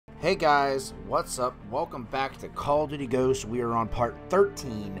Hey guys, what's up? Welcome back to Call of Duty Ghosts. We are on part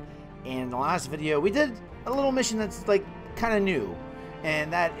 13. In the last video, we did a little mission that's like kind of new,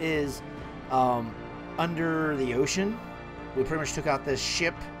 and that is under the ocean. We pretty much took out this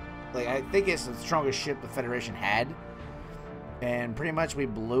ship. Like, I think it's the strongest ship the Federation had, and pretty much we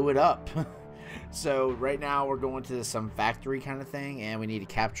blew it up. So right now we're going to some factory kind of thing, and we need to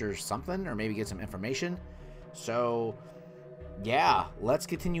capture something or maybe get some information. So yeah, let's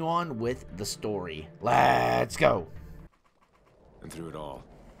continue on with the story. Let's go. And through it all,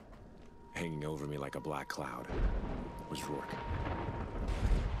 hanging over me like a black cloud, was Rourke.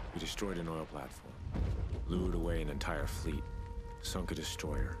 We destroyed an oil platform, lured away an entire fleet, sunk a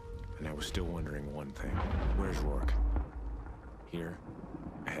destroyer, and I was still wondering one thing. Where's Rourke? Here?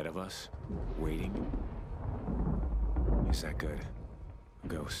 Ahead of us? Waiting? He's that good. A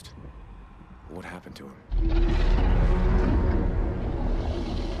ghost. What happened to him?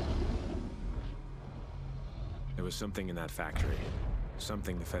 There was something in that factory.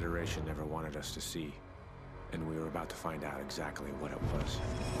 Something the Federation never wanted us to see. And we were about to find out exactly what it was.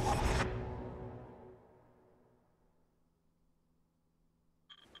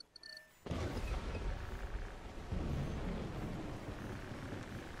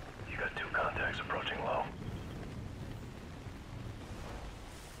 You got 2 contacts approaching low.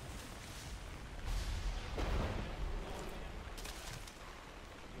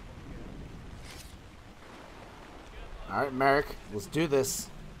 Alright, Merrick, let's do this.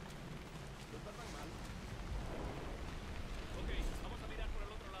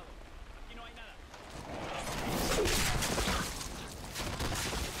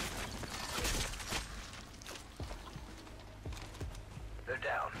 They're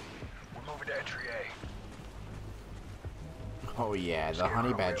down. We're moving to entry A. Oh yeah, the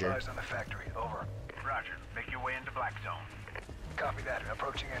honey badger. Eyes on the factory. Over. Roger. Make your way into Black Zone. Copy that.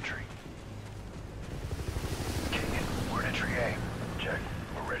 Approaching entry. King, we're at entry A. Check.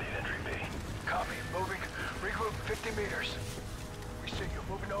 We're ready at entry B. Copy. Moving. Regroup 50 meters. We see you.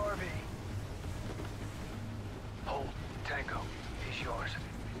 Moving to RV. Hold. Tango. He's yours.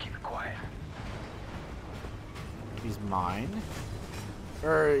 Keep it quiet. He's mine?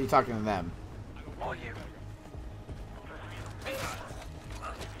 Or are you talking to them? All you.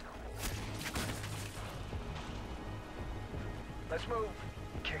 Let's move.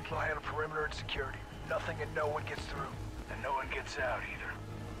 Kick lie on a perimeter and security. Nothing and no one gets through. And no one gets out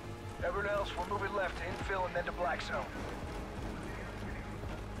either. Everyone else, we're moving left to infill and then to Black Zone.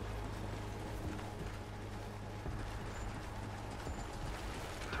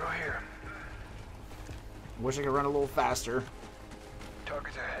 Through here. Wish I could run a little faster.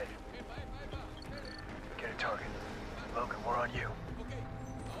 Target's ahead. Get a target. Logan, we're on you.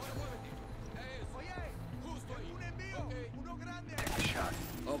 Take the shot.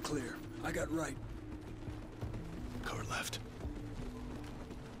 All clear. I got right. Cover left.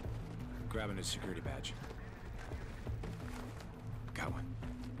 Grabbing his security badge. Got one.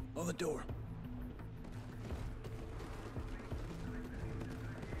 On the door.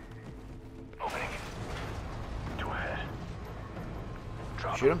 Opening. 2 ahead.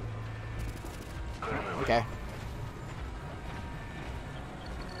 Drop Shoot him? Clear to move. Okay.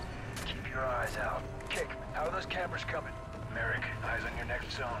 Keep your eyes out. Kick, how are those cameras coming? Merrick, eyes on your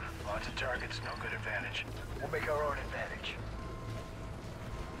next zone. Lots of targets, no good advantage. We'll make our own advantage.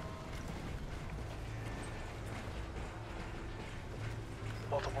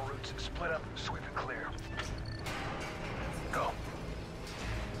 Multiple routes. Split up, sweep and clear. Go.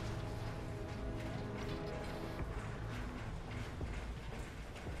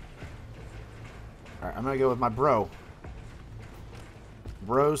 Alright, I'm gonna go with my bro.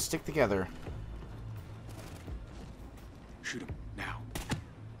 Bros stick together. Shoot him. Now.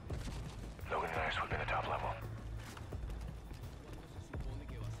 Logan and I sweeping the top level.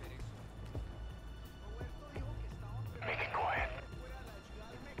 Make it quiet.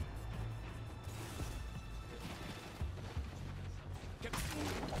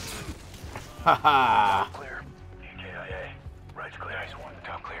 Haha. Top clear. EKIA. Right's clear. Nice one.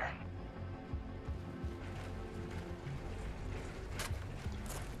 Top clear.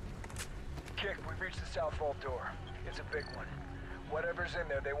 Kick, we've reached the south vault door. It's a big one. Whatever's in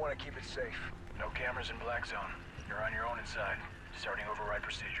there, they want to keep it safe. No cameras in Black Zone. You're on your own inside. Starting override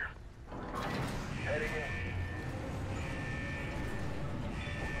procedure. Heading in.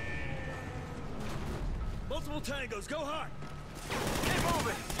 Multiple tangos. Go hard. Keep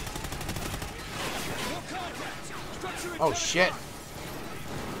moving! More contacts. Structure Oh shit.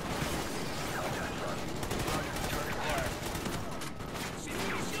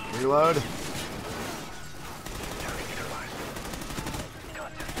 Reload.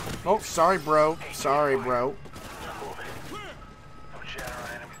 Contact. Oh, sorry, bro. Sorry, bro. No chatter on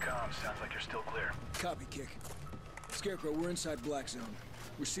enemy comms. Sounds like you're still clear. Copy, Kick. Scarecrow, we're inside Black Zone.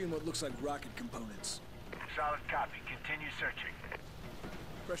 We're seeing what looks like rocket components. Solid copy. Continue searching.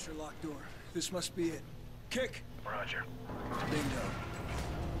 Pressure lock door. This must be it. Kick! Roger. Bingo.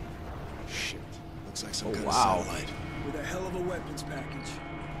 Shit. Looks like some Oh, kind wow. of satellite. With a hell of a weapons package.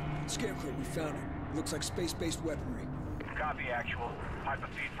 Scarecrow, we found it. It looks like space-based weaponry. Copy, actual.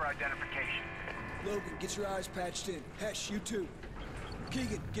 Hyperfeed for identification. Logan, get your eyes patched in. Hesh, you too.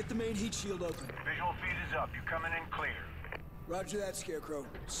 Keegan, get the main heat shield open. Visual feed is up. You coming in clear. Roger that, Scarecrow.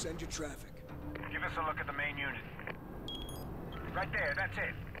 Send your traffic. Give us a look at the main unit. Right there, that's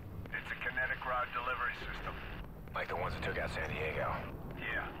it. It's a kinetic rod delivery system. Like the ones that took out San Diego.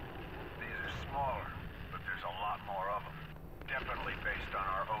 Yeah. These are smaller, but there's a lot more of them. Definitely based on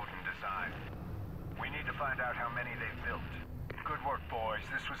our Odin design. We need to find out how many they've built. Good work, boys.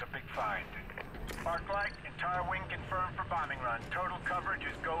 This was a big find. Arclight, entire wing confirmed for bombing run. Total coverage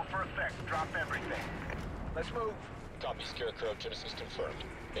is go for effect. Drop everything. Let's move. Copy, Scarecrow. Genesis confirmed.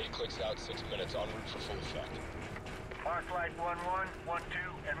 8 clicks out, 6 minutes en route for full effect. Arclight 1-1, 1-2,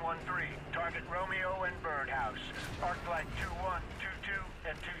 and 1-3. Target Romeo and Birdhouse. Arclight 2-1, 2-2,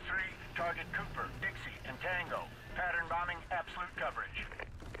 and 2-3. Target Cooper, Dixie, and Tango. Pattern bombing, absolute coverage.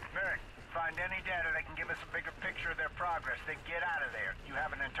 Merrick, find any data that can give us a bigger picture of their progress, then get out of there. You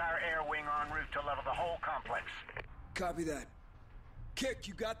have an entire air wing en route to level the whole complex. Copy that. Kick,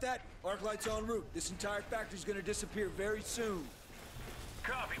 you got that? Arclight's en route. This entire factory's gonna disappear very soon.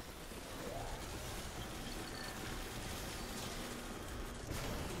 Copy.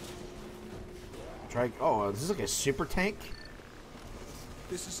 Try. Oh, is this like a super tank?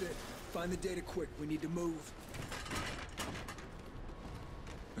 This is it. Find the data quick. We need to move.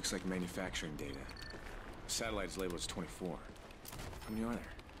 Looks like manufacturing data. Satellite is labeled as 24. How many are there?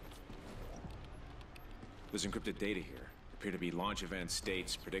 There's encrypted data here. Appear to be launch events,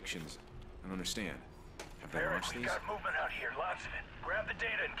 dates, predictions. I don't understand. Have they Merrick, launched we these? got movement out here. Lots of it. Grab the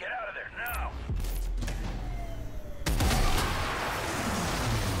data and get out of there now.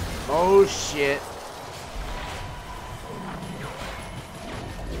 Oh shit.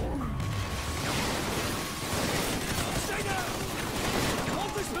 Stay down!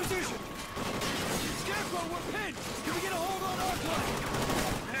 Hold this position! Scarecrow, we're pinned! Can we get a hold on Arclight?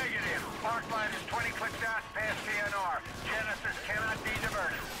 Negative. Arclight is 20 clicks out past DNR. Genesis cannot be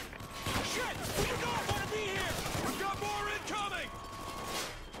diverted. Shit! We do not want to be here! We've got more incoming!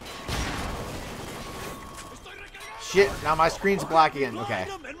 Shit. Now my screen's black again. Okay.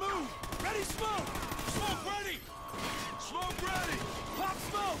 Blind them and move! Ready, smoke! Smoke ready! Smoke ready! Pop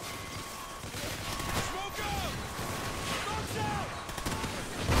smoke! Smoke out! Smoke's out!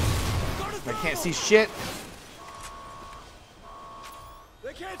 Go to I can't see thermal. shit.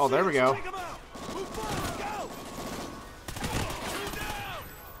 They can't Oh, see there we us. go. Take 'em out. Move forward, go! Two down!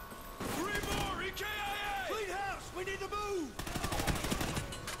 3 more, EKIA! Fleet house, we need to move!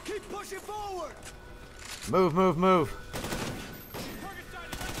 Keep pushing forward! Move, move, move. Target side,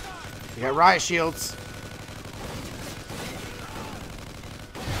 left side! We got riot shields.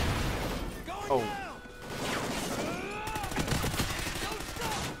 Going Oh. down! Don't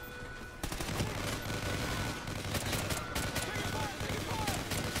stop! Taking fire!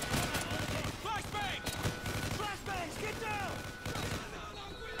 Flashbang! Flashbangs, get down!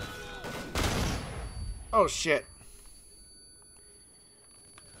 Oh shit.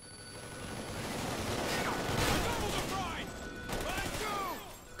 Thermals are fried! Right,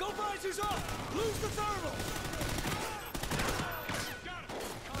 go! Go visors up! Lose the thermal! Got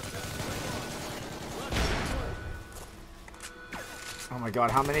Oh my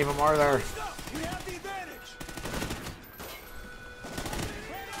god, how many of them are there? it! Stop! We have the advantage!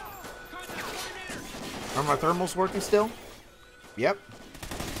 Contact 20 meters! Are my thermals working still? Yep.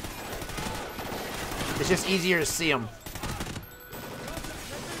 It's just easier to see them.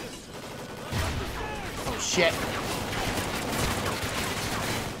 Oh shit.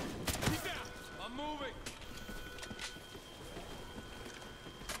 He's down! I'm moving!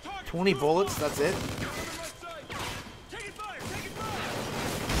 20 bullets, that's it. Taking fire! Taking fire!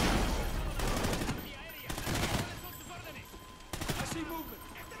 I see movement!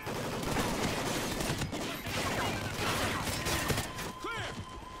 Clear!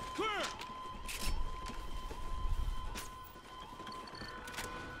 Clear!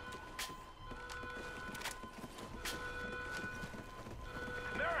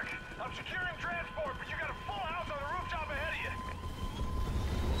 Merrick, I'm securing transport, but you got a full house on the rooftop ahead of you.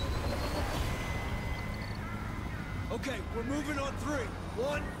 Okay, we're moving on 3.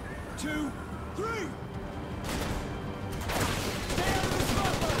 1, 2, 3! Stay out of the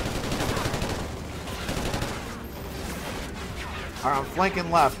spotlight! Alright, I'm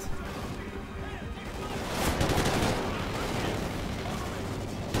flanking left.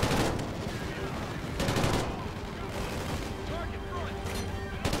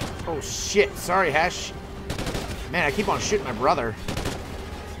 Oh shit, sorry Hesh. Man, I keep on shooting my brother.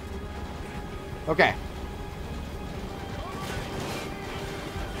 Okay.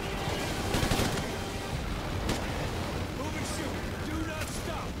 Move and shoot. Do not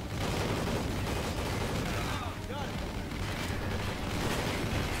stop. Got it.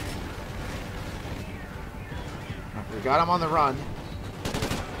 We got him on the run.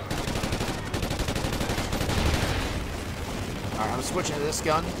 Alright, I'm switching to this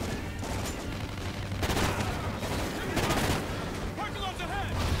gun. Parking lot's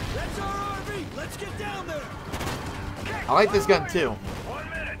ahead. That's our RV. Let's get down there. I like this gun too. 1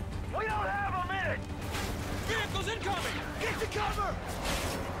 minute. We don't have a minute. Vehicles incoming. Get to cover.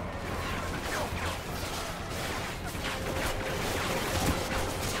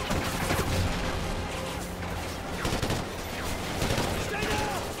 Stay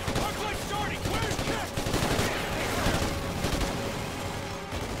down. Arc light starting. Where's check?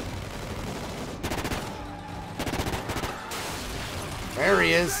 There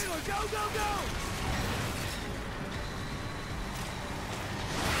he is. Go, go, go.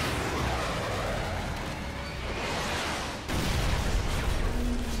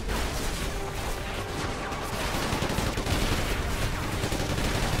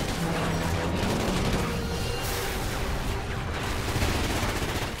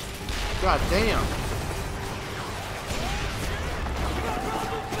 God damn.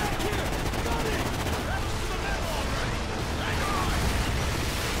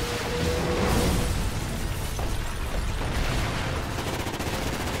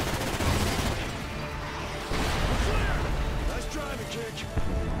 Nice driving, Kick.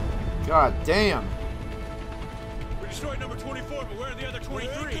 God damn. We destroyed number 24, but where are the other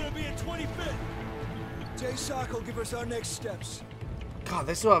 23? We're gonna be at 25th. J-Sock will give us our next steps. God,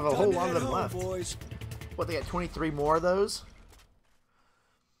 they still have a whole Time to lot of head them home, left. boys. What, they got 23 more of those?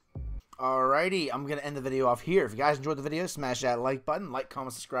 Alrighty, I'm going to end the video off here. If you guys enjoyed the video, smash that like button, like,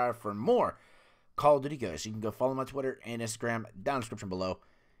 comment, subscribe for more Call of Duty Ghosts. You can go follow my Twitter and Instagram down in the description below.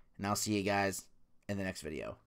 And I'll see you guys in the next video.